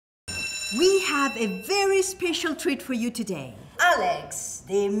We have a very special treat for you today. Alex,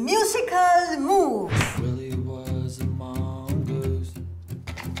 the musical moves. Willie was a mongoose.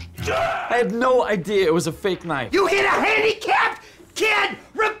 I had no idea it was a fake knife. You hit a handicapped kid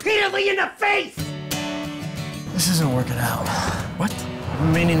repeatedly in the face! This isn't working out. What? I've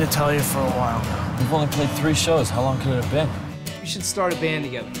been meaning to tell you for a while now. We've only played 3 shows. How long could it have been? We should start a band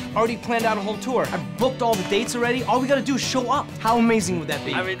together. Already planned out a whole tour. I've booked all the dates already. All we gotta do is show up. How amazing would that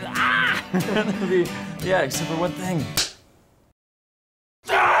be? I mean, yeah, except for one thing.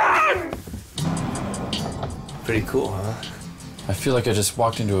 Pretty cool, huh? I feel like I just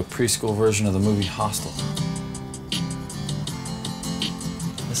walked into a preschool version of the movie Hostel.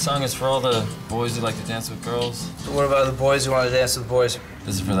 This song is for all the boys who like to dance with girls. So what about the boys who want to dance with boys?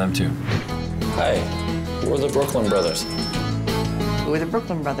 This is for them, too. Hi, we're the Brooklyn Brothers. Who are the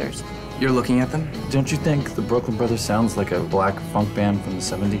Brooklyn Brothers? You're looking at them? Don't you think the Brooklyn Brothers sounds like a black funk band from the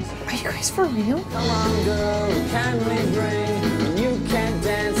 70s? Are you guys for real? Come on, girl, can we bring? When you can't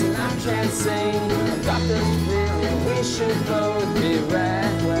dance and I can't sing, I've got this feeling we should both be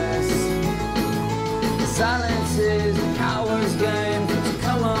reckless. Silence is a coward's game. So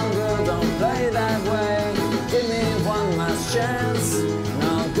come on, girl, don't play that way. Give me one last chance, and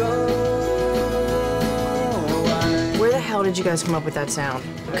I'll go. Where the hell did you guys come up with that sound?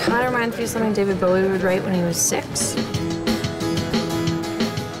 Kind of reminds me of something David Bowie would write when he was 6.